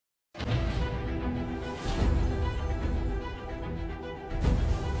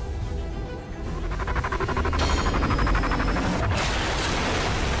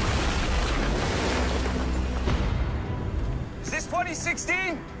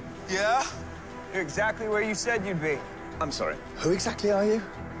2016? Yeah? You're exactly where you said you'd be. I'm sorry. Who exactly are you?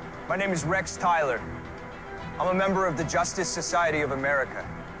 My name is Rex Tyler. I'm a member of the Justice Society of America.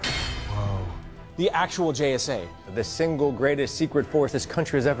 Whoa. The actual JSA. The single greatest secret force this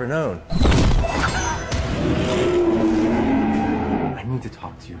country has ever known. I need to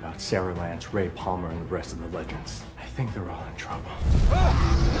talk to you about Sarah Lance, Ray Palmer, and the rest of the legends. I think they're all in trouble.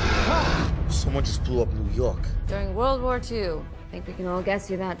 Someone just blew up New York. During World War II. I think we can all guess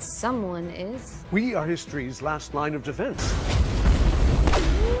who that someone is. We are history's last line of defense.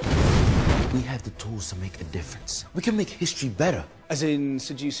 We have the tools to make a difference. We can make history better. As in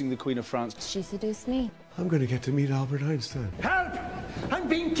seducing the Queen of France. She seduced me. I'm going to get to meet Albert Einstein. Help! I'm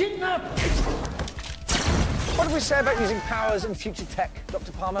being kidnapped! What did we say about using powers in future tech,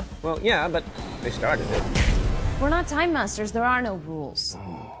 Dr. Palmer? Well, yeah, but they started it. We're not time masters. There are no rules.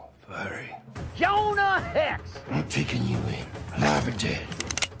 Oh, very. Jonah Hex! I'm taking you in, alive or dead.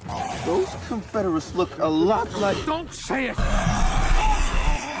 Those Confederates look a lot like... Don't say it!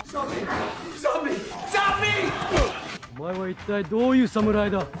 Zombie! Zombie! Zombie!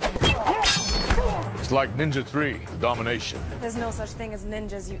 It's like Ninja 3, Domination. There's no such thing as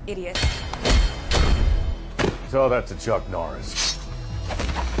ninjas, you idiot. So that's a Chuck Norris.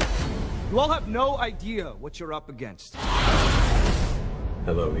 You all have no idea what you're up against.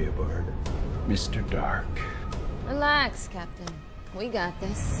 Hello, Eobard. Mr. Dark. Relax, Captain. We got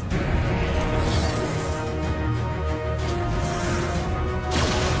this.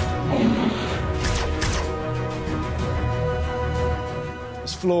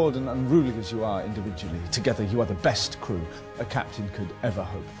 As flawed and unruly as you are individually, together you are the best crew a captain could ever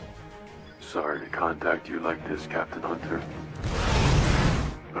hope for. Sorry to contact you like this, Captain Hunter.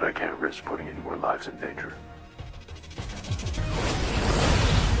 But I can't risk putting any more lives in danger.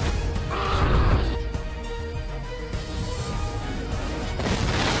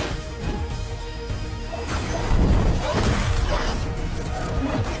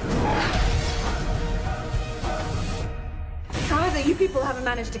 How is it you people haven't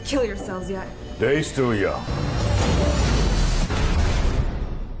managed to kill yourselves yet? Day's still young.